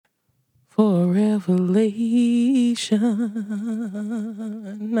for revelation.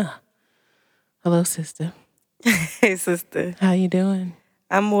 Hello, sister. Hey, sister. How you doing?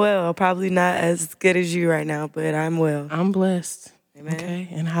 I'm well. Probably not as good as you right now, but I'm well. I'm blessed. Amen. Okay,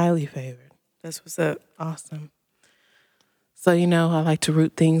 and highly favored. That's what's up. Awesome. So, I like to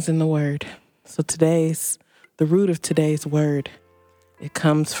root things in the word. So the root of today's word, it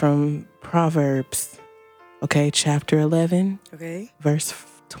comes from Proverbs, chapter 11, verse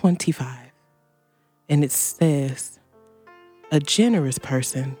 25. And it says, a generous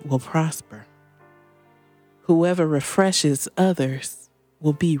person will prosper. Whoever refreshes others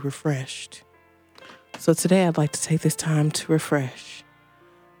will be refreshed. So today I'd like to take this time to refresh,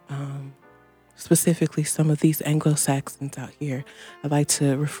 specifically some of these Anglo-Saxons out here. I'd like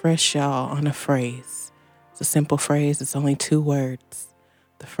to refresh y'all on a phrase. It's a simple phrase. It's only 2 words.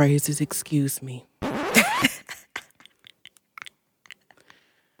 The phrase is, excuse me.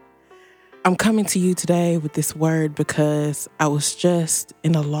 I'm coming to you today with this word because I was just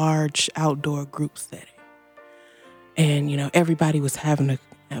in a large outdoor group setting. And, everybody was having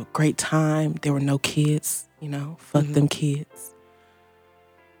a great time. There were no kids, fuck them kids.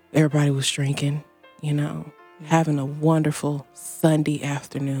 Everybody was drinking, having a wonderful Sunday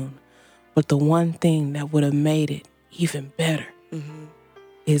afternoon. But the one thing that would have made it even better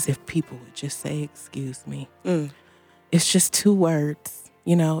is if people would just say, excuse me. It's just 2 words.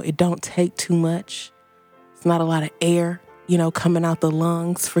 It don't take too much. It's not a lot of air, coming out the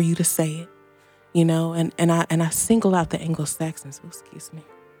lungs for you to say it, and I single out the Anglo-Saxons. Oh, excuse me.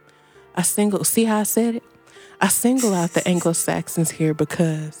 See how I said it? I single out the Anglo-Saxons here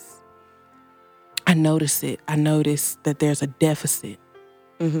because I notice it. I notice that there's a deficit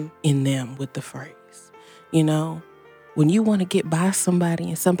in them with the phrase. When you want to get by somebody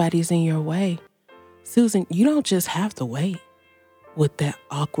and somebody's in your way, Susan, you don't just have to wait with that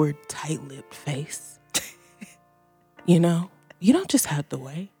awkward, tight-lipped face. You don't just have to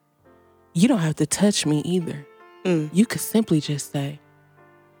wait. You don't have to touch me either. You could simply just say,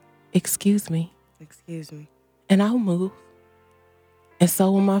 excuse me. Excuse me. And I'll move. And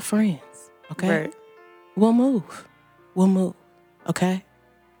so will my friends, okay? Right. We'll move, okay?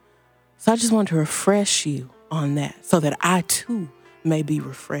 So I just want to refresh you on that so that I, too, may be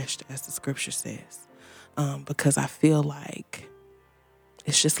refreshed, as the scripture says, because I feel like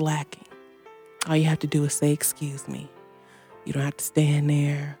it's just lacking. All you have to do is say, excuse me. You don't have to stand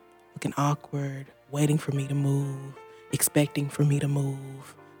there looking awkward, waiting for me to move, expecting for me to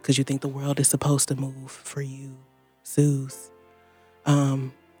move, because you think the world is supposed to move for you, Suze.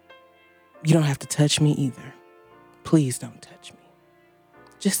 You don't have to touch me either. Please don't touch me.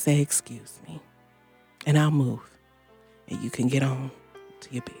 Just say, excuse me, and I'll move, and you can get on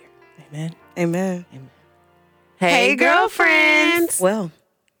to your beer. Amen? Amen. Amen. Hey, girlfriends. Well,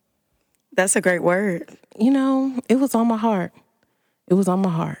 that's a great word. It was on my heart.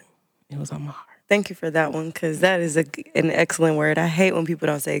 Thank you for that one, because that is an excellent word. I hate when people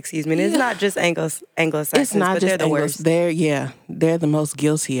don't say excuse me. And it's not just Anglo-Saxons, It's not but just they're the Anglos. worst. They're the most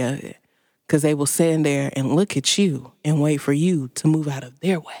guilty of it, because they will stand there and look at you and wait for you to move out of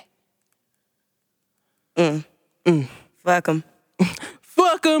their way. Fuck them.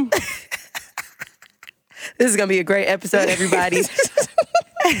 Fuck them. This is going to be a great episode, everybody.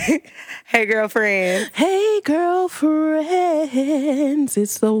 Hey, girlfriend. Hey, girlfriends.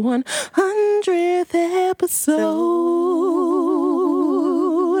 It's the 100th episode.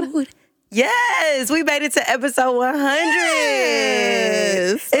 Yes, we made it to episode 100.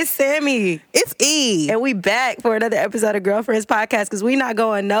 Yes. It's Sammy. It's E. And we back for another episode of Girlfriends Podcast, because we not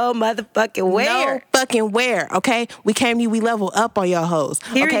going no motherfucking where. No fucking where, okay? We came to you, we level up on your hoes.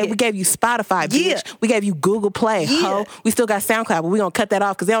 Period. Okay, we gave you Spotify, bitch. Yeah. We gave you Google Play, ho. We still got SoundCloud, but we gonna cut that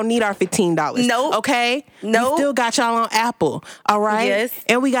off because they don't need our $15. Nope. Okay? Nope. We still got y'all on Apple, all right? Yes.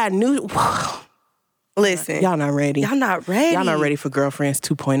 And we got new... Listen. Y'all not ready. Y'all not ready. Y'all not ready for Girlfriends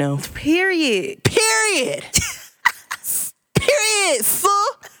 2.0. Period. Period. Period, sir.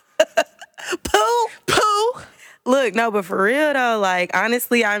 Pooh. Pooh. Look, no, but for real though, like,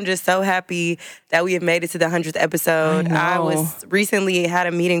 honestly, I'm just so happy that we have made it to the 100th episode. I know. was recently had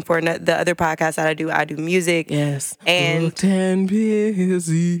a meeting for the other podcast that I do. I do music. Yes. And booked and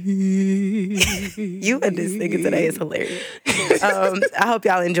busy. you and this nigga today is hilarious. I hope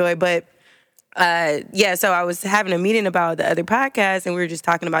y'all enjoy, but so I was having a meeting about the other podcast, and we were just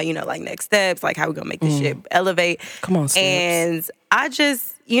talking about, like next steps, like how we're gonna make this shit elevate. Come on, Snaps. And I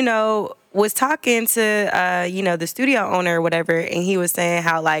just, was talking to, the studio owner or whatever, and he was saying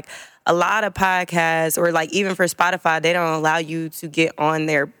how, like, a lot of podcasts, or like even for Spotify, they don't allow you to get on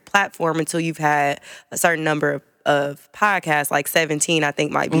their platform until you've had a certain number of podcasts, like 17, I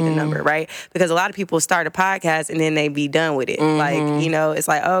think might be the number, right? Because a lot of people start a podcast and then they be done with it. Like, you know, it's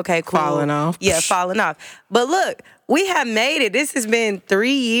like, okay, cool. Falling off. Yeah, falling off. But look, we have made it. This has been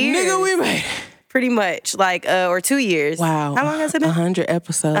 3 years. Nigga, we made it. Pretty much, like, or 2 years. Wow. How long has it been? 100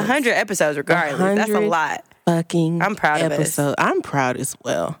 episodes. 100 episodes, regardless. That's a lot. Fucking I'm proud of us. I'm proud as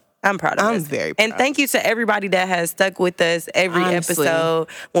well. I'm proud of us. I'm very proud. And thank you to everybody that has stuck with us every Honestly. episode.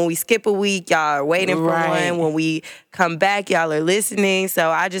 When we skip a week, y'all are waiting for Right. one. When we come back, y'all are listening. So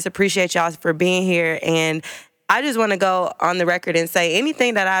I just appreciate y'all for being here. And I just want to go on the record and say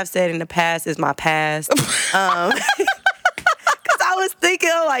anything that I've said in the past is my past. Because I was thinking,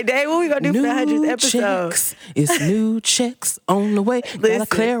 like, dang, what we going to do for the 100th episode? Checks. It's new checks on the way. Listen. Gotta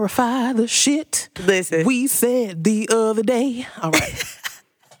clarify the shit Listen. we said the other day. All right.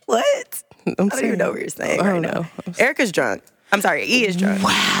 What? I'm I don't saying. even know what you're saying I right don't now. know. Erica's drunk. I'm sorry, E is drunk. Wow.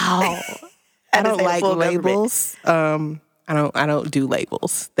 I I don't say like full government. labels. I don't do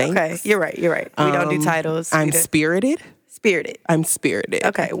labels. Thanks. Okay, you're right. You're right. We don't do titles. I'm We do- spirited. spirited. I'm spirited.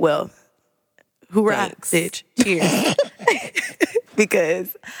 Okay, well, hoorah, Thanks. bitch. Cheers.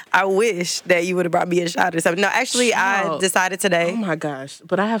 Because I wish that you would have brought me a shot or something. No, actually, I Child. decided today. Oh my gosh.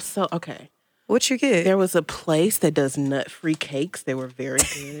 But I have okay. What you get? There was a place that does nut-free cakes. They were very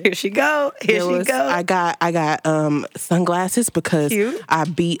good. Here she go. Here she go. I got sunglasses because Cute. I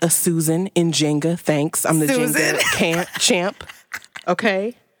beat a Susan in Jenga. Thanks. I'm the Susan. Jenga champ.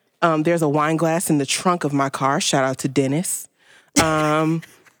 Okay. There's a wine glass in the trunk of my car. Shout out to Dennis.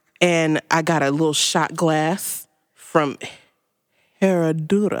 And I got a little shot glass from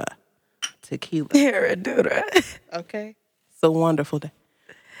Herradura Tequila. Herradura. Okay. It's a wonderful day.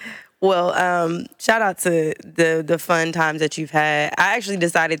 Well, shout out to the fun times that you've had. I actually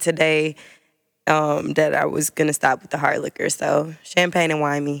decided today that I was gonna stop with the hard liquor. So champagne and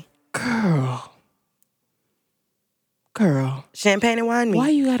wine me. Girl. Champagne and wine me. Why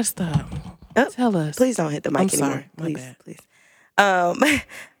you gotta stop? Oh, Tell us. Please don't hit the mic I'm anymore. sorry. My Please, bad. please.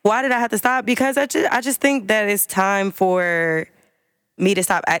 Why did I have to stop? Because I just think that it's time for me to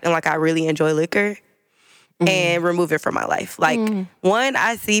stop acting like I really enjoy liquor and remove it from my life. Like, one,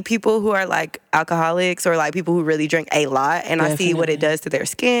 I see people who are like alcoholics or like people who really drink a lot, and I see what it does to their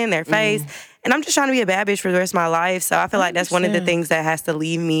skin, their face. And I'm just trying to be a bad bitch for the rest of my life. So I feel like that's one of the things that has to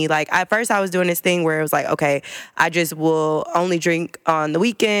leave me. Like, at first I was doing this thing where it was like, okay, I just will only drink on the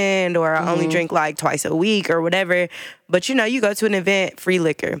weekend or I only drink like twice a week or whatever. But you know, you go to an event, free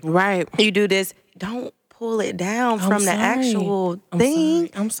liquor. Right. You do this, don't pull it down from the sorry. actual I'm thing.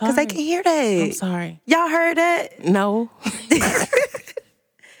 sorry. I'm Because they sorry. can hear that. I'm sorry. Y'all heard that? No.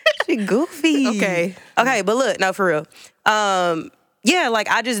 She goofy. Okay. Okay, but look, no, for real. Yeah, like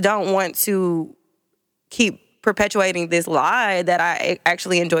I just don't want to keep perpetuating this lie that I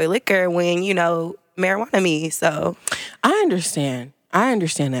actually enjoy liquor when, you know, marijuana me. So I understand. I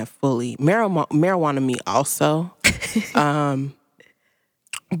understand that fully. Marijuana me also.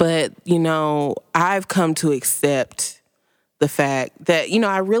 But, you know, I've come to accept the fact that, you know,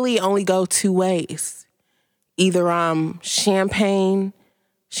 I really only go two ways. Either I'm champagne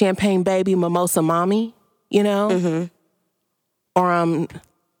baby, mimosa mommy, you know, or I'm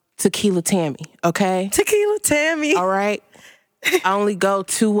tequila Tammy, okay? tequila Tammy. All right? I only go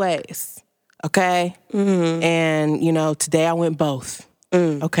two ways, okay? And, you know, today I went both,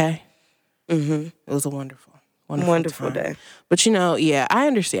 okay? It was a wonderful Wonderful time. day. But, you know, yeah, I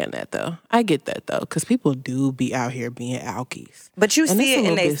understand that, though. I get that, though, because people do be out here being alkies. But you And see it's a it in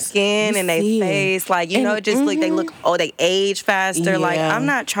little their bit- skin you and their see it. face. Like, you know, And- it just like they age faster. Like, Yeah. I'm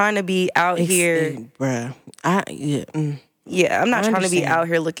not trying to be out here. Bruh. Yeah, I'm not I trying to be understand. out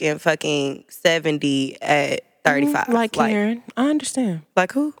here looking fucking 70 at 35. Like Karen. I understand.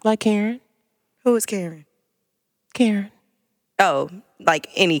 Like who? Like Karen. Who is Karen? Karen. Oh, like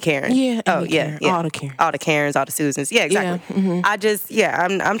any Karen. Yeah, Oh, any yeah, Karen. yeah. All the Karens. All the Karens, all the Susans. Yeah, exactly. I just,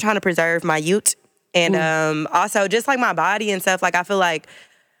 I'm trying to preserve my youth. And also just like my body and stuff, like I feel like,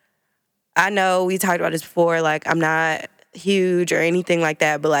 I know we talked about this before, like I'm not huge or anything like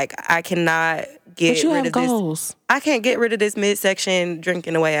that, but like I cannot get But you rid have of this. goals. I can't get rid of this midsection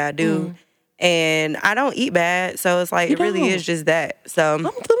drinking the way I do. And I don't eat bad, so it's like You it really don't. is just that. So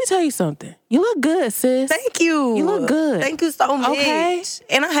Let me tell you something. You look good, sis. thank you. You look good. Thank you so much. Okay.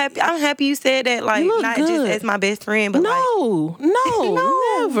 And I'm happy you said that, like You look not good. just as my best friend, but like No,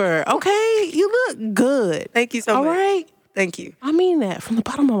 never. Okay? You look good. thank you so All much. right? Thank you. I mean that from the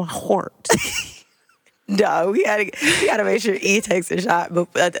bottom of my heart. No, we gotta make sure E takes a shot,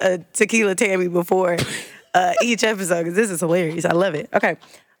 a tequila Tammy before each episode because this is hilarious. I love it. Okay.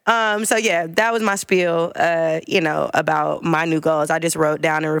 So yeah, that was my spiel, you know, about my new goals. I just wrote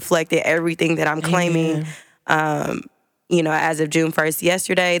down and reflected everything that I'm claiming You know, as of June 1st,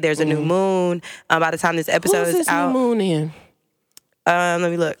 yesterday, there's a new moon. By the time this episode Who's is this out, new moon in?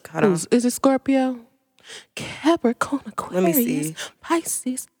 let me look. Hold on. Is it Scorpio? Capricorn, Let me Aquarius, see.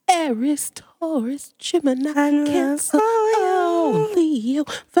 Pisces, Aries, Taurus, Gemini, Cancer, Leo,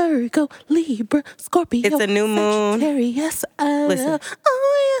 Virgo, Libra, Scorpio. It's a new moon. Sagittarius. Listen.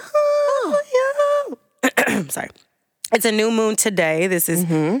 Sorry. It's a new moon today. This is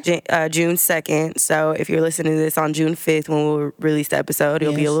June 2nd. So if you're listening to this on June 5th when we'll release the episode,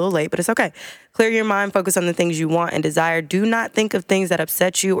 it'll be a little late, but it's okay. Clear your mind, focus on the things you want and desire. Do not think of things that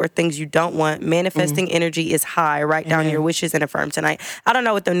upset you or things you don't want. Manifesting energy is high. Write down your wishes and affirm tonight. I don't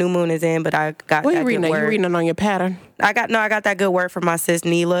know what the new moon is in, but I got What that you reading? good word. You reading it on your pattern? I got that good word from my sis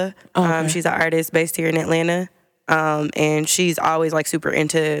Neela. She's an artist based here in Atlanta. And she's always like super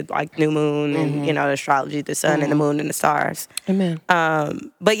into like new moon and, you know, astrology, the sun and the moon and the stars. Amen.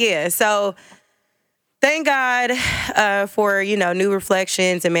 But yeah, so thank God for, you know, new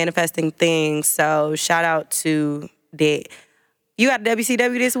reflections and manifesting things. So shout out to that. You got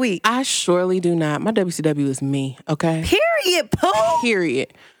WCW this week? I surely do not. My WCW is me, okay? Period, Pooh.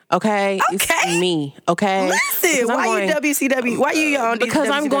 Period. Okay? It's me, okay? Listen, why you WCW? Why you on Because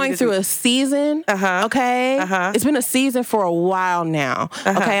WCW I'm going through a season, okay? It's been a season for a while now,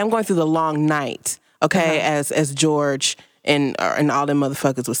 okay? I'm going through the long night, okay? As George and all them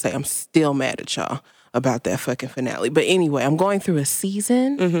motherfuckers would say, I'm still mad at y'all about that fucking finale. But anyway, I'm going through a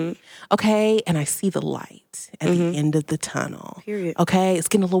season, okay? And I see the light at the end of the tunnel. Period. Okay? It's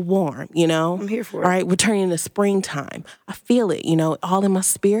getting a little warm, you know? I'm here for it. All right? We're turning into springtime. I feel it, you know, all in my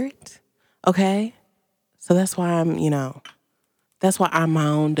spirit, okay? So that's why I'm my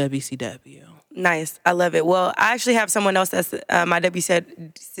own WCW. Nice. I love it. Well, I actually have someone else that's my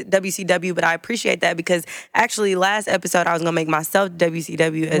WCW, but I appreciate that because actually last episode I was going to make myself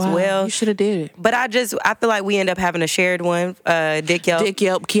WCW as well. You should have did it. But I feel like we end up having a shared one. Dick Yelp.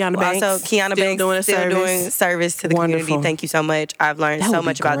 Keanu Banks. Also, Keanu Banks doing service to the community. Thank you so much. I've learned so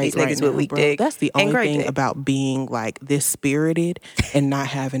much about these niggas with Weak Dick. That's the only thing about being like this spirited and not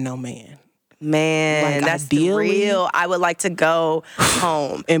having no man. Man, like, that's ideally, real. I would like to go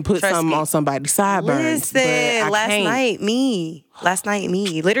home and put Trust something me. on somebody's sideburns. Listen, last night,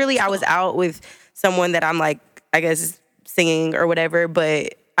 me. Literally, I was out with someone that I'm like, I guess, singing or whatever,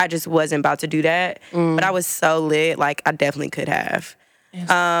 but I just wasn't about to do that. But I was so lit, like, I definitely could have. Yes.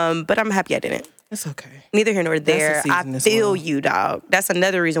 But I'm happy I didn't. It's okay. Neither here nor there. I feel well. you, dog. That's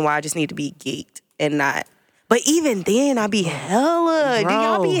another reason why I just need to be geeked and not. But even then, I be hella. Bro, do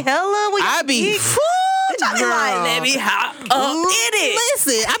y'all be hella? When I be geeked? I be like, let me hop up in it.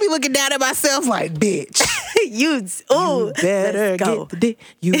 Listen, I be looking down at myself like, bitch. you better let's go. get the dick.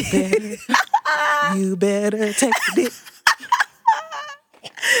 You better take the dick.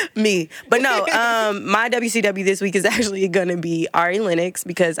 Me. But no, my WCW this week is actually going to be Ari Lennox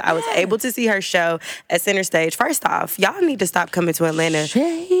because I was able to see her show at Center Stage. First off, y'all need to stop coming to Atlanta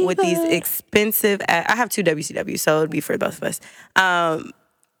with these expensive... I have two WCW, so it'd be for both of us.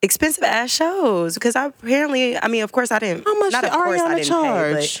 Expensive ass shows because of course I didn't... How much not did of course I Ariana didn't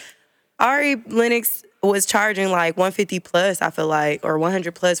charge? Pay, but Ari Lennox was charging like $150 plus, I feel like, or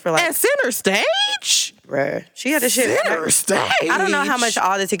 $100 plus for like... At Center Stage? Bruh. She had the shit. Center Stage? I don't know how much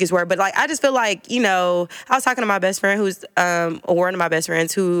all the tickets were, but like I just feel like, you know, I was talking to my best friend who's one of my best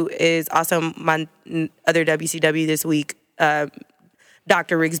friends who is also my other WCW this week,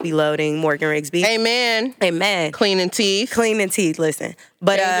 Dr. Rigsby Loading, Morgan Rigsby. Amen. Cleaning teeth, listen.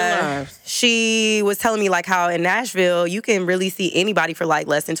 But she was telling me like how in Nashville you can really see anybody for like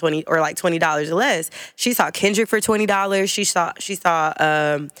less than $20 or like $20 or less. She saw Kendrick for $20. She saw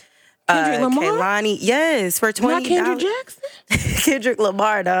Kendrick Lamar? Kehlani, yes, for $20. Not Kendrick Jackson? Kendrick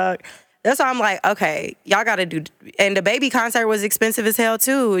Lamar, dog. That's why I'm like, okay, y'all got to do. And the Baby concert was expensive as hell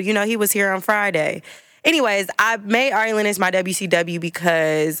too. You know, he was here on Friday. Anyways, I made Ari Lennox my WCW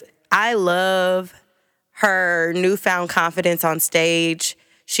because I love her newfound confidence on stage.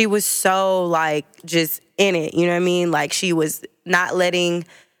 She was so like just in it, you know what I mean? Like she was not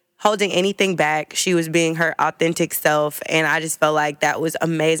holding anything back. She was being her authentic self, and I just felt like that was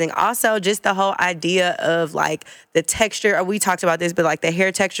amazing. Also, just the whole idea of like the texture, we talked about this, but like the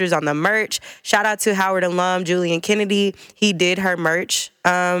hair textures on the merch. Shout out to Howard alum Julian Kennedy. He did her merch.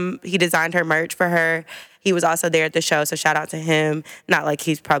 He designed her merch for her. He was also there at the show, so shout out to him. Not like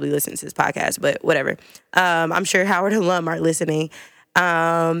he's probably listening to this podcast, but whatever. I'm sure Howard alum are listening.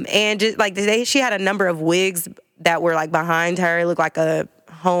 And just like she had a number of wigs that were like behind her. It looked like a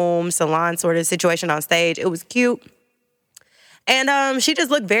home salon sort of situation on stage. It was cute. And she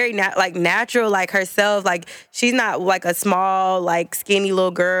just looked very natural, like herself. Like she's not like a small, like skinny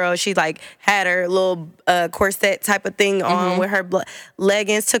little girl. She like had her little corset type of thing on with her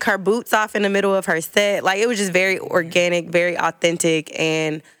leggings. Took her boots off in the middle of her set. Like it was just very organic, very authentic,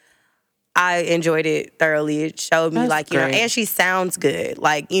 and I enjoyed it thoroughly. It showed me That's you know, great. and she sounds good.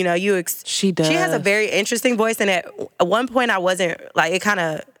 Like you know, She does. She has a very interesting voice, and at one point I wasn't like it kind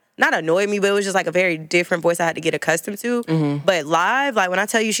of. Not annoyed me, but it was just like a very different voice I had to get accustomed to. But live, like when I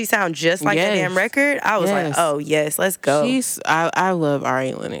tell you she sounds just like that damn record, I was like, oh yes, let's go. I love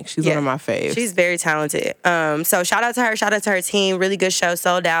Ari Lennox. She's one of my faves. She's very talented. So shout out to her, shout out to her team. Really good show,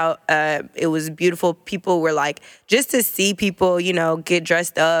 sold out. It was beautiful. People were like, just to see people, you know, get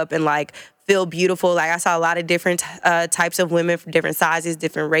dressed up and like feel beautiful. Like I saw a lot of different types of women from different sizes,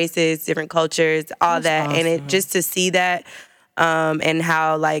 different races, different cultures, all That's that. awesome. And it just to see that. And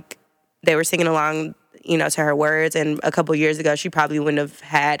how like they were singing along, you know, to her words. And a couple years ago, she probably wouldn't have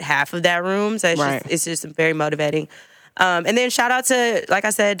had half of that room. So it's just very motivating. And then shout out to, like I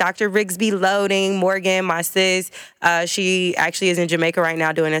said, Dr. Rigsby Loading, Morgan, my sis. She actually is in Jamaica right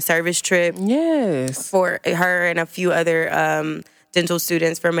now doing a service trip. Yes. For her and a few other dental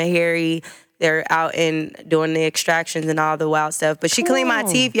students from Meharry. They're out and doing the extractions and all the wild stuff. But she cleaned my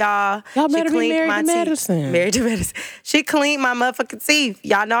teeth, y'all. Y'all She better be cleaned married my to teeth. medicine. Married to medicine. She cleaned my motherfucking teeth.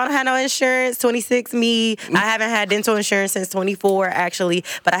 Y'all know I don't have no insurance. 26 me. I haven't had dental insurance since 24 actually.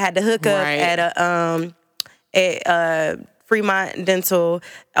 But I had to hook up at Fremont Dental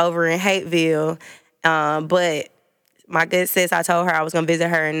over in Hateville. But my good sis, I told her I was gonna visit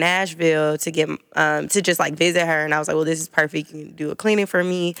her in Nashville to get to just like visit her, and I was like, well, this is perfect. You can do a cleaning for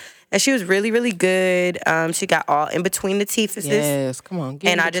me, and she was really, really good. She got all in between the teeth. Yes, come on.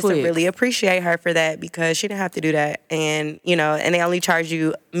 And I just really appreciate her for that because she didn't have to do that, and you know, and they only charge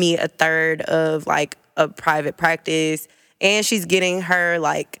me a third of like a private practice, and she's getting her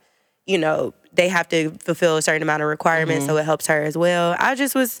like, you know, they have to fulfill a certain amount of requirements, so it helps her as well. I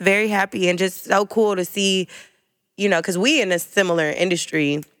just was very happy and just so cool to see. You know, because we in a similar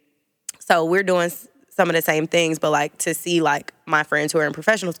industry, so we're doing some of the same things, but like to see like my friends who are in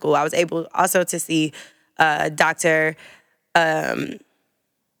professional school, I was able also to see Dr.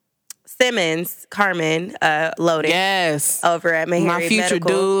 Simmons, Carmen Loading. Yes. Over at Meharry My future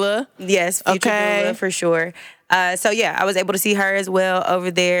Medical. doula. Yes, future doula for sure. So yeah, I was able to see her as well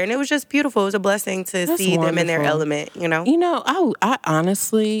over there, and it was just beautiful. It was a blessing to see them in their element, you know? You know, I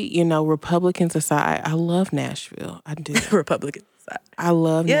honestly, you know, Republicans aside, I love Nashville. I do. Republicans aside. I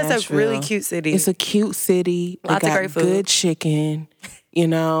love Nashville. It's a really cute city. It's a cute city. Lots of great food. Good chicken. You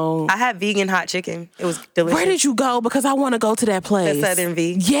know, I had vegan hot chicken. It was delicious. Where did you go? Because I want to go to that place. The Southern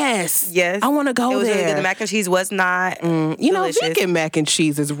V. Yes. Yes. I want to go there. It was really good. The mac and cheese was not delicious. You know, vegan mac and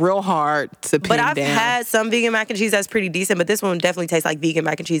cheese is real hard to pin But I've down. had some vegan mac and cheese that's pretty decent, but this one definitely tastes like vegan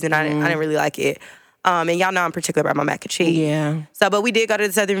mac and cheese, and I didn't really like it. And y'all know I'm particular about my mac and cheese. Yeah. So, but we did go to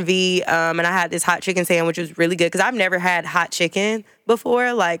the Southern V, and I had this hot chicken sandwich, which was really good because I've never had hot chicken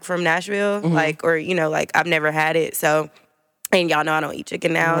before, like from Nashville, like, or, you know, like I've never had it. So, and y'all know I don't eat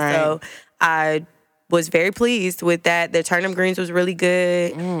chicken now. Right. So I was very pleased with that. The turnip greens was really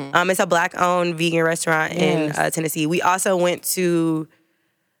good. It's a Black-owned vegan restaurant in Tennessee. We also went to,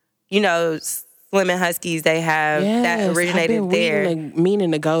 you know, Slim and Huskies. They have that originated I've been there.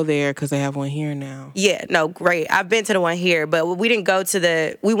 meaning to go there because they have one here now. Yeah, no, great. I've been to the one here, but we didn't go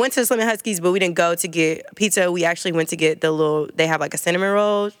to we went to Slim and Huskies, but we didn't go to get pizza. We actually went to get they have like a cinnamon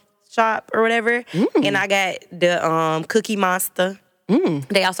roll shop or whatever. And I got the Cookie Monster.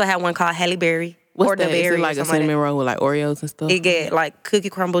 They also had one called Halle Berry. What's or the that? Is berry it like a cinnamon roll with like Oreos and stuff? It get like cookie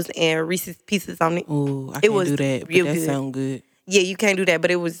crumbles and Reese's Pieces on it. Ooh, I can't do that, but real that good. sound good. Yeah, you can't do that,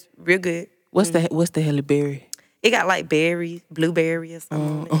 but it was real good. What's the Halle Berry? It got like berry, blueberry or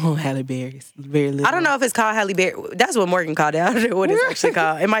something. Oh, Halle Berries. Very little. I don't know if it's called Halle Berry. That's what Morgan called it. I don't know what it's actually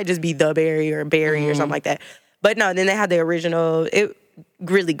called. It might just be the berry or berry or something like that. But no, then they had the original. It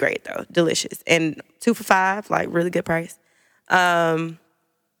really great though, delicious, and 2 for $5, like really good price.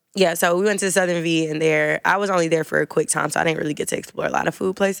 Yeah, so we went to Southern V, and I was only there for a quick time, so I didn't really get to explore a lot of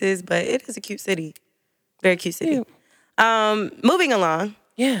food places. But it is a cute city, very cute city. Yeah. Moving along.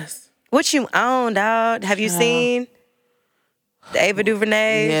 Yes. What you own, dog? Have you seen the Ava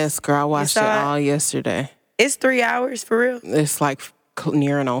DuVernay? Yes, girl. I watched it all yesterday. It's 3 hours for real. It's like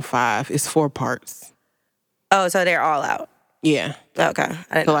nearing on 5. It's 4 parts. Oh, so they're all out. Yeah. Okay. I didn't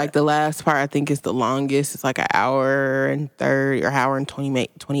So know like the last part, I think is the longest. It's like an hour and 30 or hour and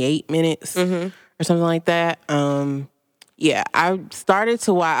 28 minutes or something like that. Yeah, I started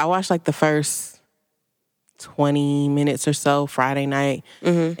to watch. I watched like the first 20 minutes or so Friday night,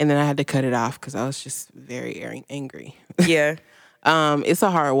 and then I had to cut it off because I was just very angry. Yeah. It's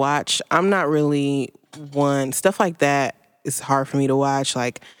a hard watch. I'm not really stuff like that is hard for me to watch.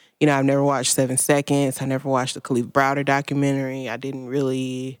 Like, I've never watched 7 Seconds. I never watched the Khalif Browder documentary. I didn't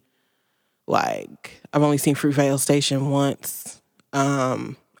really, I've only seen Fruitvale Station once.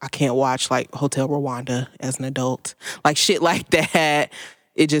 I can't watch, Hotel Rwanda as an adult. Shit like that.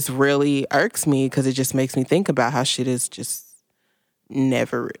 It just really irks me because it just makes me think about how shit is just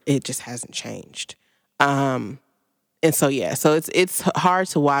it just hasn't changed. And so, yeah, so it's hard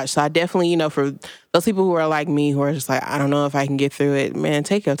to watch. So I definitely, for those people who are like me, who are just like, I don't know if I can get through it, man,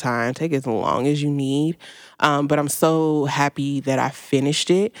 take your time. Take as long as you need. But I'm so happy that I finished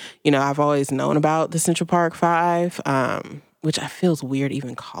it. I've always known about the Central Park Five, which I feels weird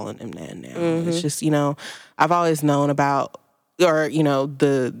even calling them that now. Mm-hmm. It's just, I've always known about, or,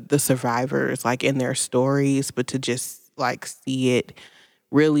 the survivors, in their stories, but to just, see it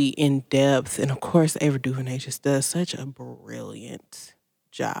really in depth. And of course, Ava DuVernay just does such a brilliant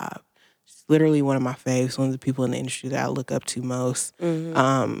job. She's literally one of my faves, one of the people in the industry that I look up to most.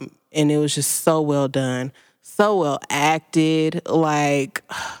 Mm-hmm. And it was just so well done, so well acted.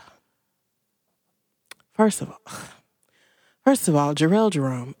 First of all, Jarrell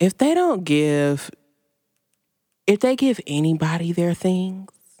Jerome, if they give anybody their things,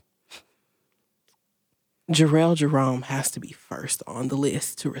 Jarrell Jerome has to be first on the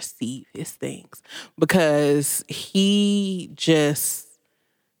list to receive his things because he just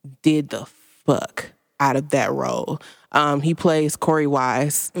did the fuck out of that role. He plays Corey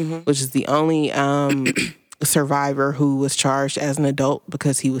Wise, mm-hmm. which is the only survivor who was charged as an adult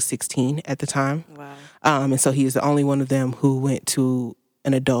because he was 16 at the time. Wow. And so he is the only one of them who went to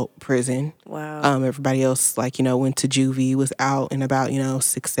an adult prison. Wow. Everybody else, went to juvie, was out in about,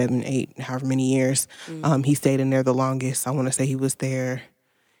 6, 7, 8, however many years. Mm. He stayed in there the longest. I want to say he was there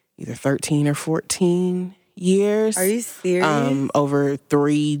either 13 or 14 years. Are you serious? Over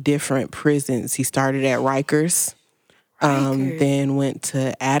 3 different prisons. He started at Rikers. Then went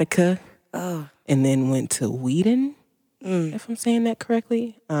to Attica. Oh. And then went to Wheaton, if I'm saying that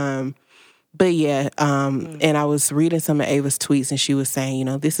correctly. But yeah, and I was reading some of Ava's tweets and she was saying,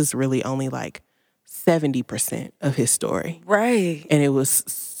 this is really only 70% of his story. Right. And it was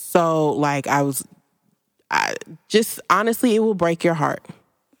so honestly, it will break your heart.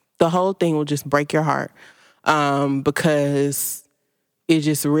 The whole thing will just break your heart. Because it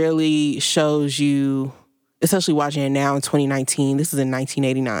just really shows you, especially watching it now in 2019, this is in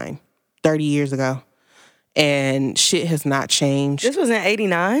 1989, 30 years ago. And shit has not changed. This was in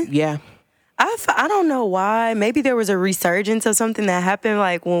 89? Yeah. I don't know why. Maybe there was a resurgence of something that happened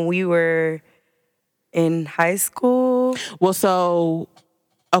when we were in high school. Well, so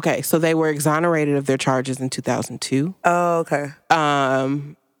they were exonerated of their charges in 2002. Oh, okay.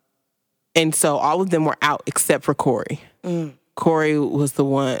 And so all of them were out except for Corey. Mm. Corey was the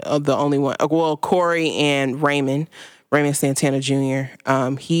only one. Well, Corey and Raymond Santana Jr.,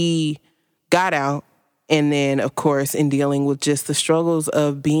 he got out. And then, of course, in dealing with just the struggles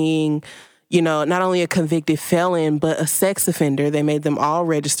of being, not only a convicted felon, but a sex offender. They made them all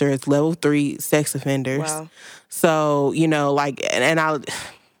register as level 3 sex offenders. Wow. So, and I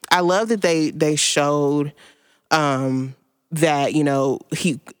love that they showed that,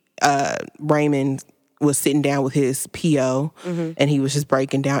 Raymond was sitting down with his PO, mm-hmm. and he was just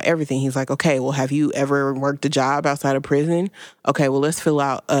breaking down everything. He's like, okay, well, have you ever worked a job outside of prison? Okay, well, let's fill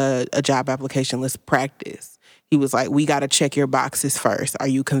out a job application. Let's practice. He was like, we got to check your boxes first. Are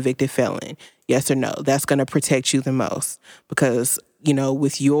you a convicted felon? Yes or no? That's going to protect you the most because,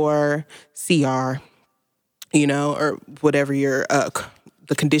 with your CR, or whatever your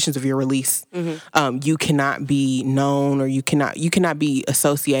the conditions of your release, mm-hmm. You cannot be known or you cannot be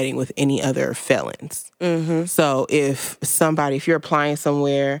associating with any other felons. Mm-hmm. So if you're applying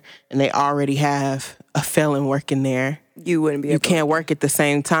somewhere and they already have a felon working there, you can't work at the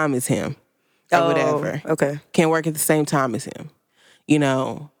same time as him or whatever. Okay. Can't work at the same time as him,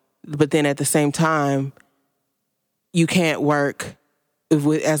 but then at the same time, you can't work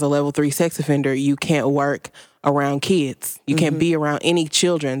as a level 3 sex offender. You can't work around kids. You mm-hmm. can't be around any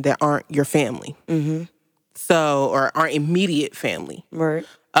children that aren't your family. Mm-hmm. So, or aren't immediate family. Right.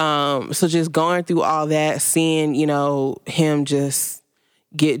 So just going through all that, seeing, him just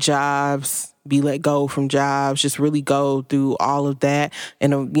get jobs, be let go from jobs, just really go through all of that.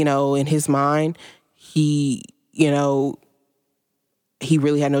 And, in his mind, he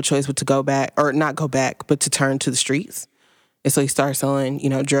really had no choice but to go back, or not go back, but to turn to the streets. And so he started selling,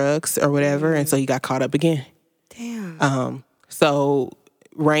 drugs or whatever. Mm-hmm. And so he got caught up again. Damn. So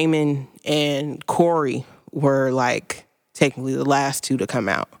Raymond and Corey were technically the last 2 to come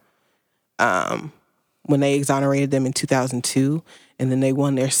out. when they exonerated them in 2002, and then they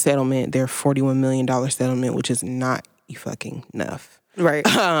won their settlement, their $41 million settlement, which is not fucking enough. Right.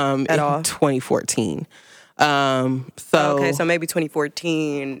 At all. 2014. Okay, so maybe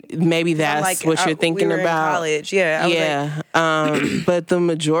 2014. Maybe that's what you're thinking we were about. In college, yeah. But the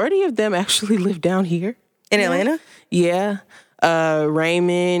majority of them actually live down here in Atlanta. Yeah,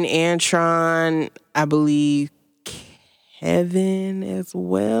 Raymond, Antron, I believe Kevin as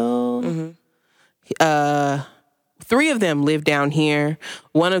well. Mm-hmm. 3 of them live down here.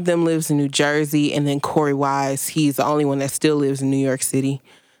 One of them lives in New Jersey, and then Corey Wise, he's the only one that still lives in New York City.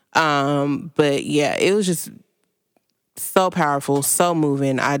 But yeah, it was just so powerful, so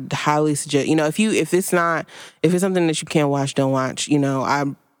moving. I'd highly suggest, if it's something that you can't watch, don't watch.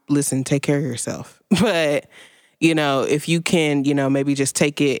 Take care of yourself. But, if you can, maybe just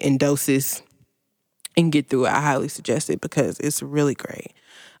take it in doses and get through it, I highly suggest it because it's really great.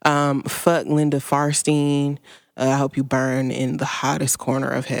 Fuck Linda Farstein. I hope you burn in the hottest corner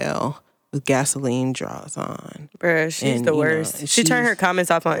of hell with gasoline draws on. Bruh, she's the worst. She turned her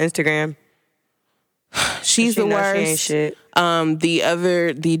comments off on Instagram. She's the worst. She ain't shit.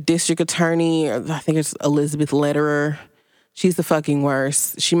 The district attorney, I think it's Elizabeth Lederer. She's the fucking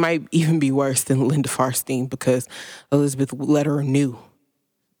worst. She might even be worse than Linda Farstein because Elizabeth Lederer knew.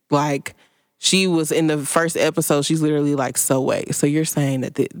 Like, she was in the first episode, she's literally like, so wait. So you're saying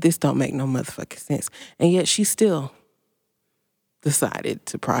that this don't make no motherfucking sense. And yet she still decided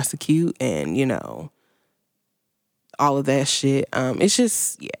to prosecute and, all of that shit. It's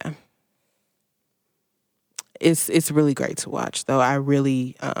just, yeah. It's really great to watch, though. I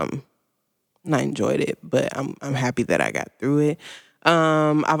really not enjoyed it, but I'm happy that I got through it.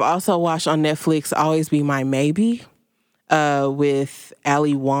 I've also watched on Netflix Always Be My Maybe with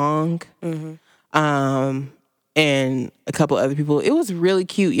Ali Wong and a couple other people. It was really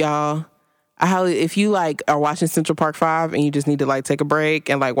cute, y'all. If you are watching Central Park 5 and you just need to take a break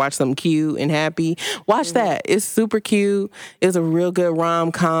and watch something cute and happy, watch that. It's super cute. It's a real good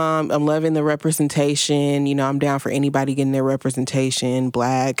rom-com. I'm loving the representation. I'm down for anybody getting their representation,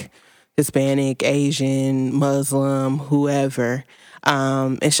 Black, Hispanic, Asian, Muslim, whoever.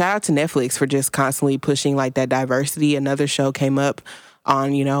 And shout out to Netflix for just constantly pushing that diversity. Another show came up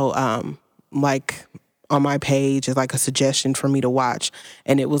on, on my page as a suggestion for me to watch.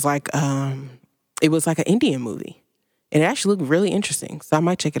 And it was an Indian movie. And it actually looked really interesting. So I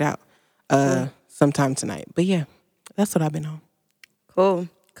might check it out sometime tonight. But yeah, that's what I've been on. Cool.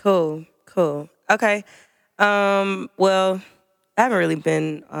 Okay. Well, I haven't really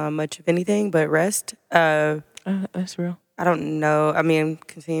been much of anything but rest. That's real. I don't know. I mean,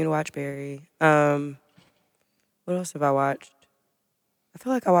 continuing to watch Barry. What else have I watched? I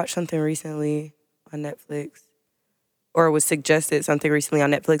feel like I watched something recently on Netflix, or was suggested something recently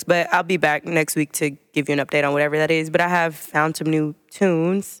on Netflix, but I'll be back next week to give you an update on whatever that is. But I have found some new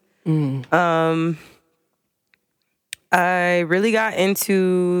tunes. I really got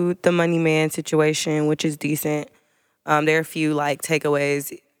into the Money Man situation, which is decent. There are a few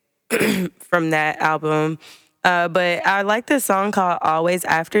takeaways from that album. But I like this song called Always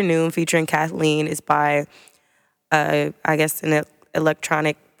Afternoon featuring Kathleen. It's by, I guess, an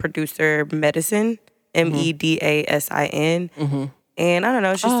electronic producer, Medasin, Medasin. And I don't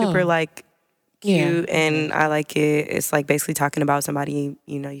know, it's just super cute, and I like it. It's basically talking about somebody,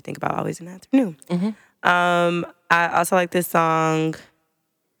 you think about always in the afternoon. I also like this song,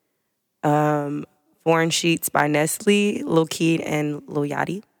 Foreign Sheets by Nestle, Lil Keed, and Lil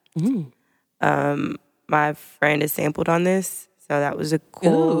Yachty. My friend is sampled on this, so that was a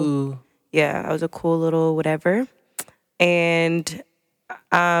cool, that was a cool little whatever. And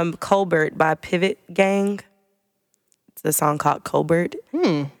Colbert by Pivot Gang. It's a song called Colbert.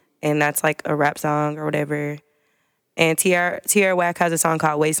 And that's a rap song or whatever. And Tierra Whack has a song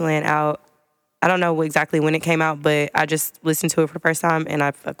called Wasteland out. I don't know exactly when it came out, but I just listened to it for the first time and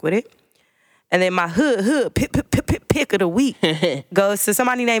I fuck with it. And then my pick of the week goes to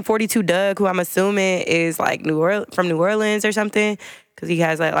somebody named 42 Doug, who I'm assuming is from New Orleans or something, because he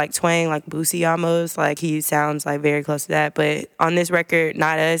has like twang, like Boosie almost. He sounds very close to that. But on this record,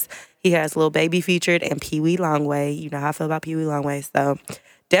 Not Us, he has Lil Baby featured and Pee Wee Longway. You know how I feel about Pee Wee Longway, so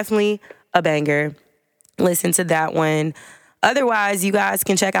definitely a banger. Listen to that one. Otherwise, you guys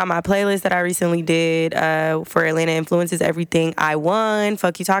can check out my playlist that I recently did for Atlanta Influences Everything I Won.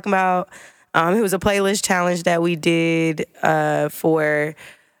 Fuck you talking about. It was a playlist challenge that we did for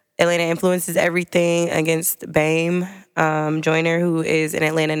Atlanta Influences Everything against Bame Joyner, who is an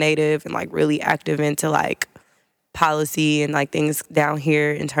Atlanta native and really active into policy and things down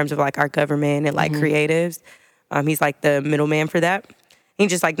here in terms of our government and creatives. He's the middleman for that. He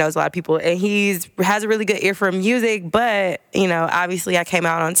just like knows a lot of people, and has a really good ear for music. But obviously, I came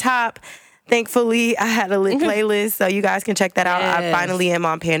out on top. Thankfully, I had a lit playlist, so you guys can check that out. I finally am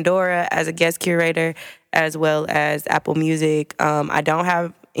on Pandora as a guest curator, as well as Apple Music. I don't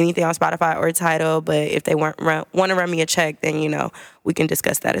have anything on Spotify or Tidal, but if they want to run me a check, then we can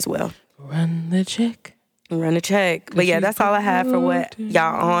discuss that as well. Run the check. But yeah, that's all I have for what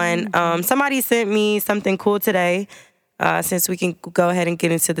y'all on. Somebody sent me something cool today. Since we can go ahead and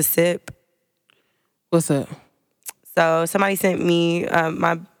get into the sip. What's up? So somebody sent me,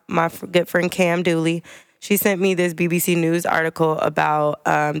 my good friend Cam Dooley, she sent me this BBC News article about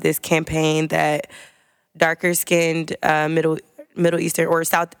this campaign that darker-skinned Middle Eastern or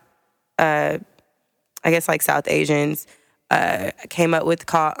South, I guess like South Asians, came up with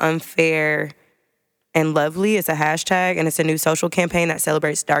called Unfair and Lovely. It's a hashtag, and it's a new social campaign that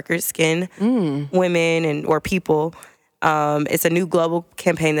celebrates darker-skinned women or people. It's a new global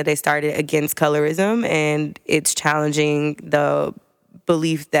campaign that they started against colorism, and it's challenging the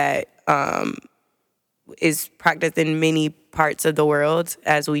belief that is practiced in many parts of the world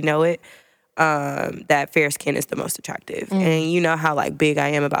as we know it, that fair skin is the most attractive. And you know how like big I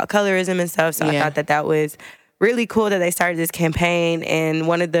am about colorism and stuff, so I thought that was really cool that they started this campaign. And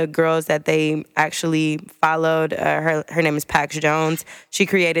one of the girls that they actually followed, her name is Pax Jones. She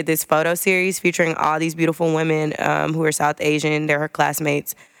created this photo series featuring all these beautiful women who are South Asian. They're her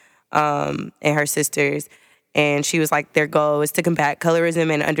classmates and her sisters. And she was like, their goal is to combat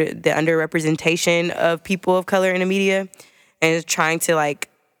colorism and the underrepresentation of people of color in the media, and trying to like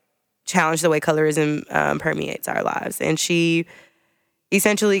challenge the way colorism permeates our lives. And she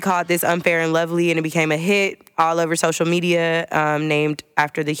essentially called this Unfair and Lovely, and it became a hit all over social media, named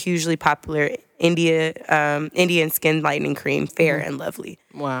after the hugely popular Indian skin lightening cream, Fair and Lovely.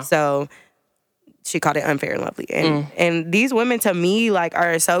 Wow. So she called it Unfair and Lovely. And these women, to me, like,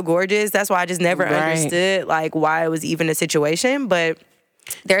 are so gorgeous. That's why I just never understood, like, why it was even a situation. But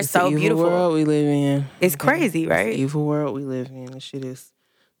they're so beautiful. It's the evil world we live in. It's crazy, right? It's the evil world we live in. This shit is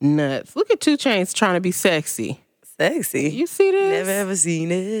nuts. Look at 2 Chainz trying to be sexy. Sexy. You see this? Never ever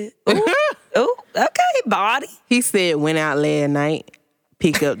seen it. Ooh, okay, body. He said went out last night,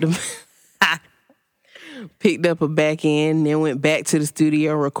 picked up a back end, then went back to the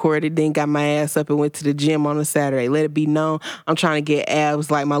studio, recorded, then got my ass up and went to the gym on a Saturday. Let it be known, I'm trying to get abs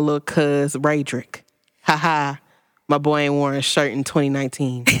like my little cuz Raydrick. Ha. My boy ain't worn a shirt in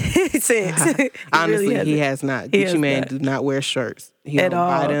 2019. Honestly, he has not. Gucci Mane do not wear shirts. He don't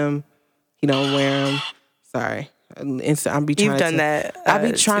buy them. He don't wear them. Sorry. I be trying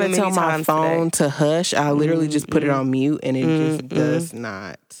to tell my phone to hush. I literally just put it on mute, and it just does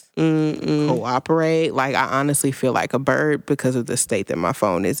not cooperate. Like, I honestly feel like a bird because of the state that my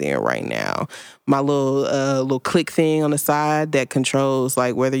phone is in right now. My little click thing on the side that controls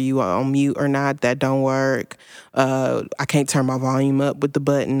like whether you are on mute or not, that don't work. I can't turn my volume up with the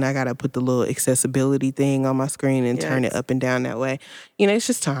button. I gotta put the little accessibility thing on my screen and turn it up and down that way. It's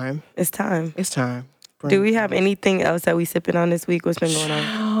just time. It's time. Do we have anything else that we sipping on this week? What's been going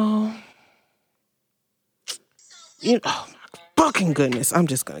on? Oh my fucking goodness. I'm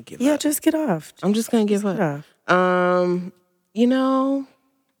just gonna give up. Yeah, just get off. I'm just gonna give up.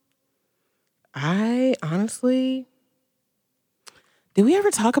 I honestly, did we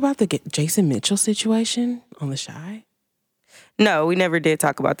ever talk about the Jason Mitchell situation on The Chi? No, we never did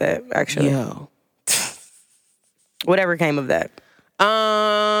talk about that, actually. Yo. Whatever came of that.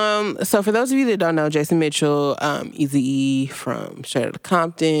 So for those of you that don't know, Jason Mitchell, Eazy-E from Straight Outta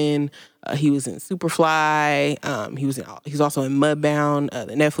Compton, he was in Superfly. He's also in Mudbound,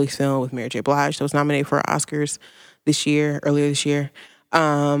 the Netflix film with Mary J. Blige that was nominated for Oscars earlier this year.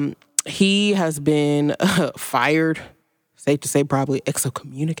 He has been fired, safe to say probably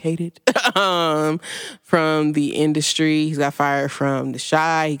excommunicated from the industry. He's got fired from The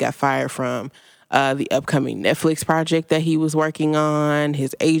Chi. He got fired from the upcoming Netflix project that he was working on.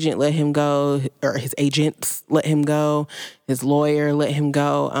 His agent let him go, or his agents let him go. His lawyer let him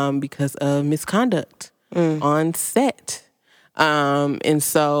go because of misconduct on set. And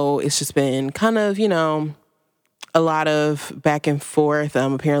so it's just been kind of, a lot of back and forth.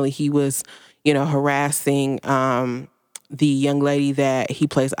 Apparently he was, harassing the young lady that he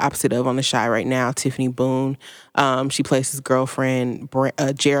plays opposite of on The Chi right now, Tiffany Boone. She plays his girlfriend,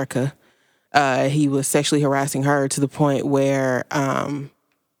 Jerica. He was sexually harassing her to the point where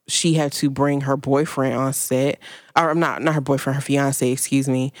she had to bring her boyfriend on set, or not her boyfriend, her fiance, excuse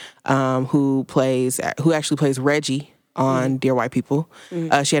me, who actually plays Reggie on Dear White People.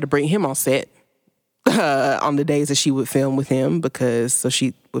 She had to bring him on set on the days that she would film with him so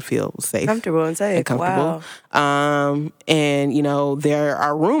she would feel safe. Comfortable and safe. And comfortable. Wow. And, there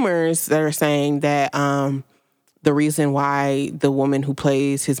are rumors that are saying that the reason why the woman who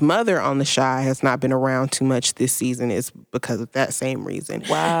plays his mother on The Chi has not been around too much this season is because of that same reason.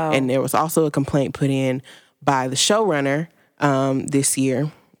 Wow. And there was also a complaint put in by the showrunner this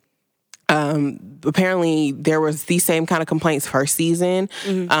year. Apparently there was these same kind of complaints first season,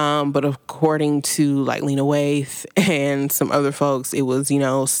 but according to like Lena Waithe and some other folks, it was,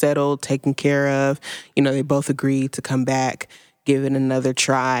 settled, taken care of. They both agreed to come back, give it another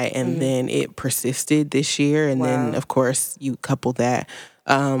try, and then it persisted this year. And then, of course, you couple that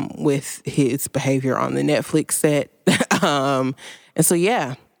with his behavior on the Netflix set. And so,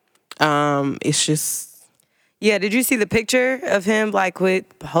 it's just... Yeah, did you see the picture of him like with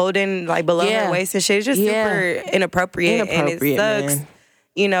holding like below her waist and shit? It's just super inappropriate and it sucks.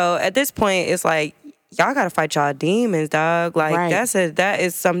 Man. At this point, it's like y'all gotta fight y'all demons, dog. Like that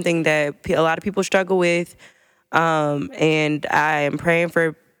is something that a lot of people struggle with, and I am praying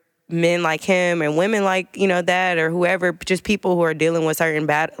for men like him and women like that or whoever, just people who are dealing with certain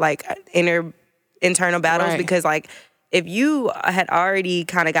internal battles because like. If you had already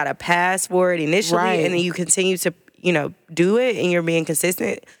kind of got a pass for it initially and then you continue to, do it and you're being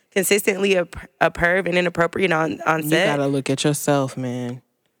consistently a perv and inappropriate on set. You gotta look at yourself, man.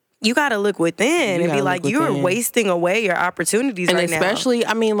 You gotta look within and be like, you're wasting away your opportunities right now. And especially,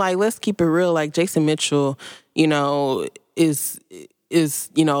 let's keep it real. Like Jason Mitchell, is a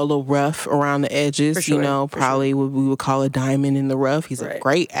little rough around the edges, probably what we would call a diamond in the rough. He's a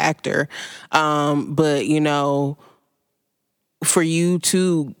great actor. But, for you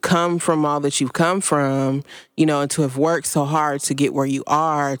to come from all that you've come from, and to have worked so hard to get where you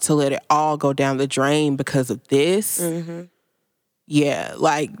are, to let it all go down the drain because of this, you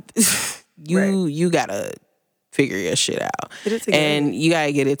gotta figure your shit out. And you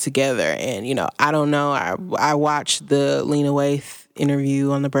gotta get it together. And, I don't know, I watched the Lena Waithe interview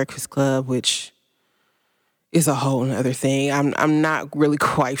on The Breakfast Club, which is a whole nother thing. I'm not really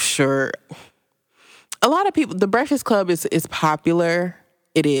quite sure. A lot of people, The Breakfast Club is popular.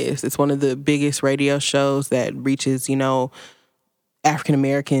 It is. It's one of the biggest radio shows that reaches, African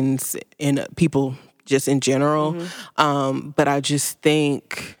Americans and people just in general. But I just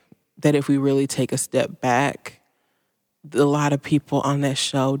think that if we really take a step back, a lot of people on that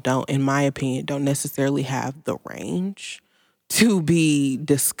show in my opinion, don't necessarily have the range to be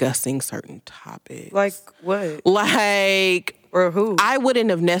discussing certain topics. Like what? Or who? I wouldn't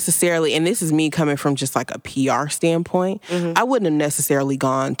have necessarily, and this is me coming from just like a PR standpoint, I wouldn't have necessarily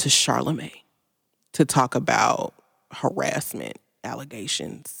gone to Charlamagne to talk about harassment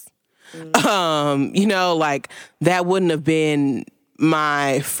allegations. That wouldn't have been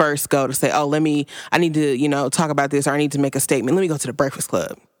my first go to say, I need to, talk about this or I need to make a statement. Let me go to The Breakfast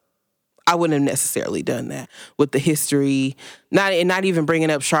Club. I wouldn't have necessarily done that with the history, not even bringing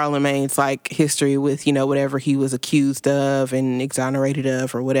up Charlamagne's like history with, whatever he was accused of and exonerated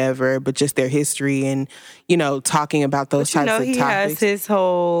of or whatever, but just their history and, talking about those types of topics. He has his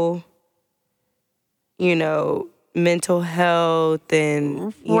whole, mental health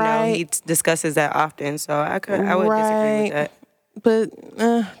and, he discusses that often. So I would disagree with that. But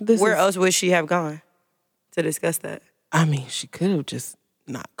where else would she have gone to discuss that? She could have just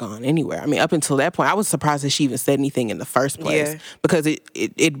not gone anywhere. Up until that point, I was surprised that she even said anything in the first place because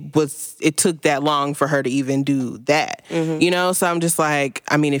it took that long for her to even do that. So I'm just like,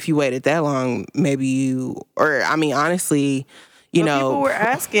 if you waited that long, maybe honestly, people were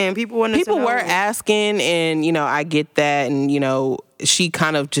asking. People wanted to know. People were asking, and I get that, and she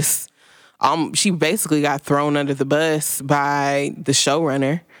kind of just she basically got thrown under the bus by the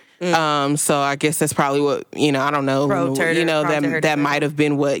showrunner. So I guess that's probably what, I don't know, that might have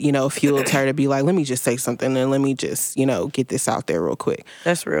been what, fueled her to be like, let me just say something and let me just, get this out there real quick.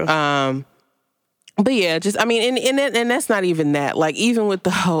 That's real. But yeah, just, and that's not even that. Like, even with the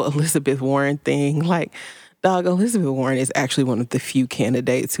whole Elizabeth Warren thing, like, dog, Elizabeth Warren is actually one of the few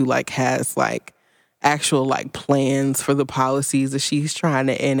candidates who, like, has, like, actual, like, plans for the policies that she's trying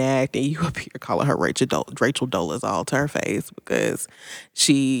to enact, and you up here calling her Rachel Dolezal to her face because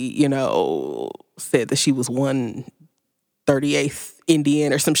she, said that she was 138th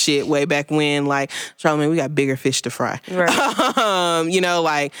Indian or some shit way back when. Like, Charlamagne, we got bigger fish to fry. Right.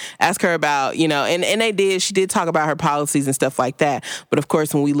 Ask her about, and she did talk about her policies and stuff like that. But of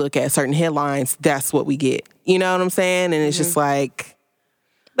course, when we look at certain headlines, that's what we get. You know what I'm saying? And it's just like...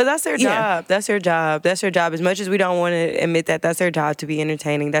 But that's their job. That's their job. That's their job. As much as we don't want to admit that, that's their job to be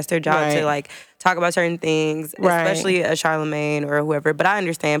entertaining. That's their job to like talk about certain things, especially a Charlemagne or whoever. But I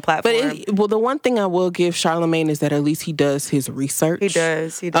understand platform. But the one thing I will give Charlemagne is that at least he does his research. He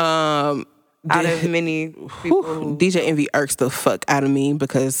does. Out of many people. DJ Envy irks the fuck out of me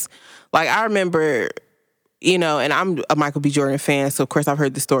because, like, I remember, you know, and I'm a Michael B. Jordan fan, so of course I've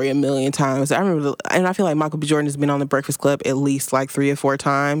heard the story a million times. I remember, and I feel like Michael B. Jordan has been on The Breakfast Club at least like 3 or 4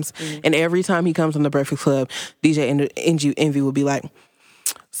 times, and every time he comes on The Breakfast Club, DJ Envy will be like,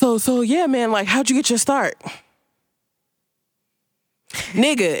 so yeah, man, like, how'd you get your start?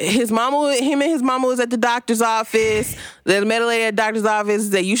 Nigga, him and his mama was at the doctor's office. The medical lady at the doctor's office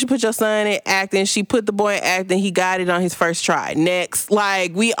said, you should put your son in acting. She put the boy in acting. He got it on his first try. Next.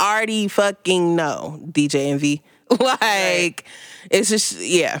 Like, we already fucking know, DJ Envy. Like, it's just,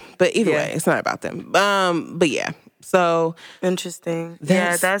 yeah. But either way, it's not about them. But yeah. So. Interesting.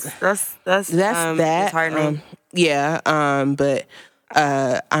 That's disheartening. But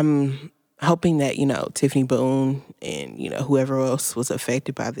I'm hoping that, you know, Tiffany Boone and, you know, whoever else was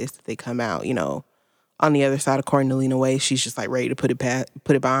affected by this, they come out, you know, on the other side of Cornelina Way. She's just like ready to put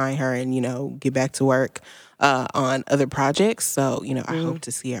it behind her and, you know, get back to work on other projects. So, you know, I hope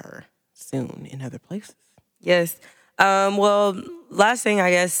to see her soon in other places. Yes. Well, last thing, I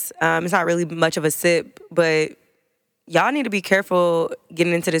guess, it's not really much of a sip, but y'all need to be careful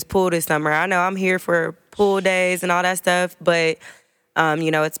getting into this pool this summer. I know I'm here for pool days and all that stuff, but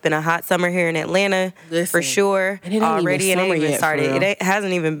you know, it's been a hot summer here in Atlanta for sure. And it already, ain't even started.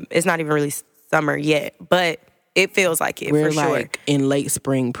 It's not even really summer yet, but it feels like it. We're for sure. like in late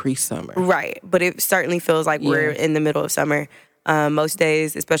spring, pre-summer, right? But it certainly feels like we're in the middle of summer most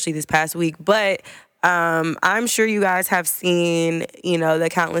days, especially this past week. But I'm sure you guys have seen, you know, the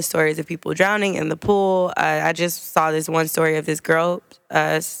countless stories of people drowning in the pool. I just saw this one story of this girl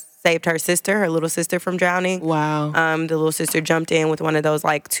saved her sister, her little sister, from drowning. Wow. The little sister jumped in with one of those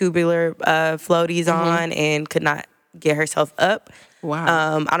like tubular floaties on and could not get herself up.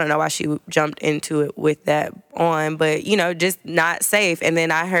 Wow. I don't know why she jumped into it with that on, but you know, just not safe. And then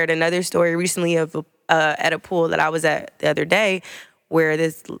I heard another story recently of at a pool that I was at the other day, where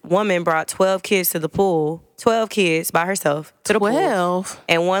this woman brought 12 kids to the pool, 12 kids by herself to the pool. 12?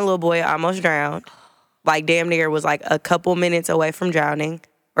 And one little boy almost drowned. Like damn near was like a couple minutes away from drowning.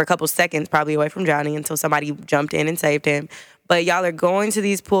 Or a couple seconds probably away from drowning until somebody jumped in and saved him. But y'all are going to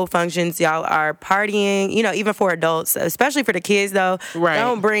these pool functions. Y'all are partying, you know, even for adults, especially for the kids, though. Right.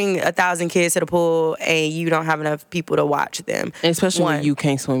 Don't bring 1,000 kids to the pool and you don't have enough people to watch them. And especially when you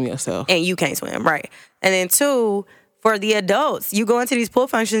can't swim yourself. And you can't swim, right. And then 2, for the adults, you go into these pool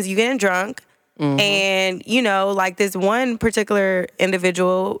functions, you getting drunk. And, you know, like this one particular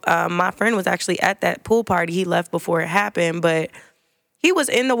individual, my friend was actually at that pool party. He left before it happened, but he was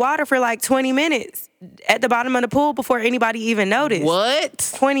in the water for like 20 minutes at the bottom of the pool before anybody even noticed.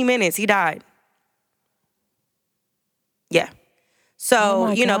 What? 20 minutes. He died. Yeah. So,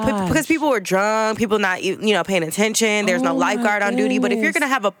 you know, because people were drunk, people not, you know, paying attention. There's no lifeguard on duty. But if you're going to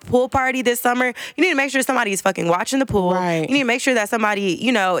have a pool party this summer, you need to make sure somebody is fucking watching the pool. Right. You need to make sure that somebody,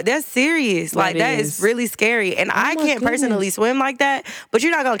 you know, that's serious. Like, that is really scary. And I can't personally swim like that. But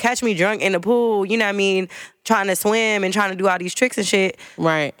you're not going to catch me drunk in the pool, you know what I mean, trying to swim and trying to do all these tricks and shit.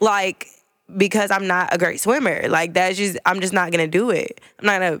 Right. Like, because I'm not a great swimmer. Like, I'm just not going to do it. I'm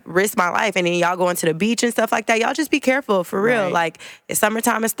not going to risk my life. And then y'all going to the beach and stuff like that. Y'all just be careful, for real. Right. Like, it's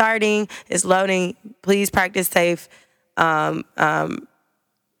summertime is starting. It's loading. Please practice safe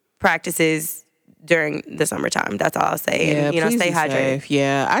practices during the summertime. That's all I'll say. Yeah, and, you know, stay hydrated. Safe.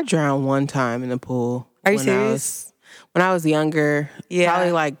 Yeah, I drowned one time in the pool. Are you serious? When I was younger. Yeah.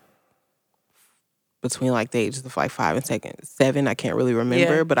 Probably like between like the ages of like 5 and 7, I can't really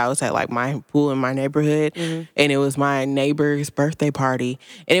remember. Yeah. But I was at like my pool in my neighborhood, and it was my neighbor's birthday party,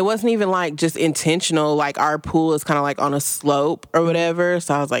 and it wasn't even like just intentional. Like our pool is kind of like on a slope or whatever,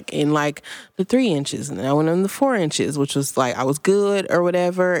 so I was like in like the 3 inches, and then I went in the 4 inches, which was like I was good or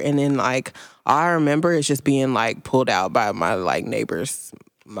whatever, and then like all I remember is just being like pulled out by my like neighbor's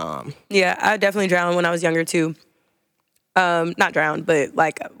mom. Yeah, I definitely drowned when I was younger too. Not drowned, but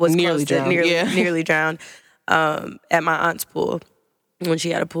like was Nearly close to drowned. nearly drowned at my aunt's pool when she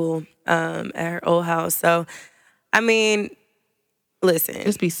had a pool at her old house. So, I mean, listen,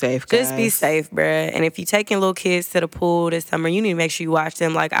 Just be safe, guys. just be safe, bruh. And if you're taking little kids to the pool this summer, you need to make sure you watch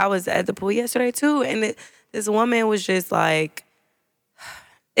them. Like I was at the pool yesterday too, and this woman was just like,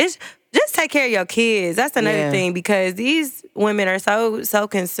 it's just take care of your kids. That's another thing, because these women are so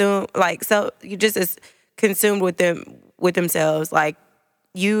consumed, like you just as consumed with themselves. Like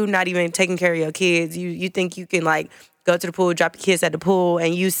you not even taking care of your kids. You think you can like go to the pool, drop your kids at the pool,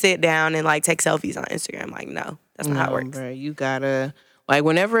 and you sit down and like take selfies on Instagram. Like, no, that's not how it works. Bro, you gotta, like,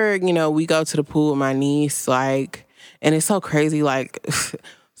 whenever, we go to the pool with my niece, like, and it's so crazy, like,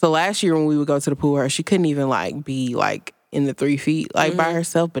 so last year when we would go to the pool with her, she couldn't even, like, be, like, in the 3 feet, like, by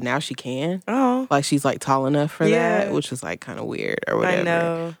herself, but now she can. Oh. Like, she's, like, tall enough for that, which is, like, kind of weird or whatever. I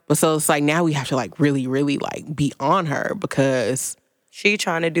know. But so it's, like, now we have to, like, really, really, like, be on her because... She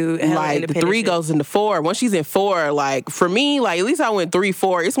trying to do like the 3 goes into 4. Once she's in 4, like for me, like at least I went 3,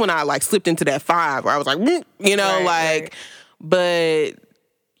 4. It's when I like slipped into that 5 where I was like, right. But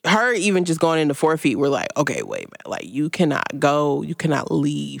her even just going into 4 feet, we're like, okay, wait a minute, like you cannot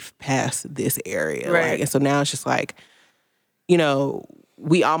leave past this area, right? Like, and so now it's just like,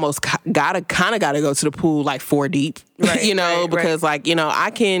 we almost gotta go to the pool like 4 deep, right? Because like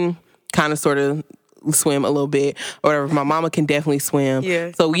I can kind of sort of swim a little bit or whatever. My mama can definitely swim.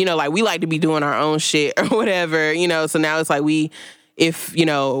 Yeah. So, like we like to be doing our own shit or whatever, So now it's like if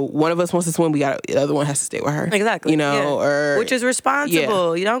one of us wants to swim, the other one has to stay with her. Exactly. Or which is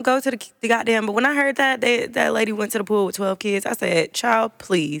responsible. You don't go to the goddamn. But when I heard that lady went to the pool with 12 kids, I said, child,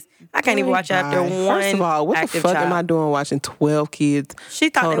 please. I can't even watch after one. First of all, what the fuck am I doing watching 12 kids? She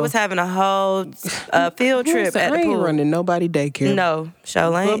thought they was having a whole field trip at the pool. I ain't running nobody daycare. No,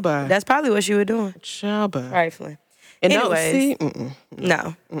 Charlene. That's probably what she was doing. Trifling. And anyways,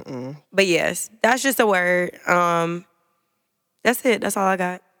 no. But yes, that's just a word. That's it. That's all I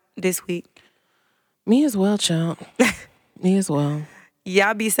got this week. Me as well, child. Me as well.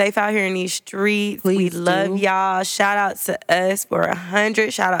 Y'all be safe out here in these streets. Please we love y'all. Shout out to us for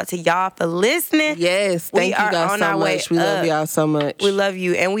 100. Shout out to y'all for listening. Yes, thank you guys so much. We love y'all so much. We love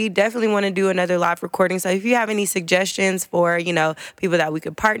you. And we definitely want to do another live recording. So if you have any suggestions for, people that we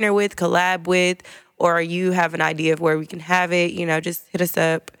could partner with, collab with, or you have an idea of where we can have it, just hit us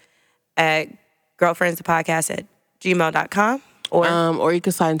up at girlfriendsthepodcast@gmail.com. Or you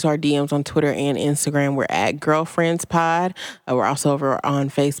can slide into our DMs on Twitter and Instagram. We're at Girlfriends Pod. We're also over on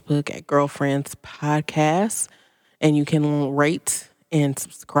Facebook at Girlfriends Podcast. And you can rate and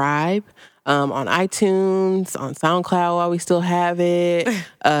subscribe on iTunes, on SoundCloud while we still have it,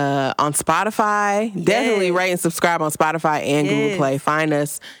 on Spotify. Yes. Definitely rate and subscribe on Spotify and Google Play. Find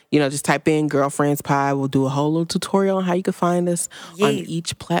us, just type in Girlfriends Pod. We'll do a whole little tutorial on how you can find us on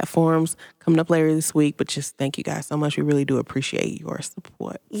each platforms coming up later this week. But just thank you guys so much. We really do appreciate your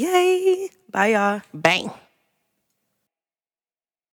support. Yay. Bye, y'all. Bang.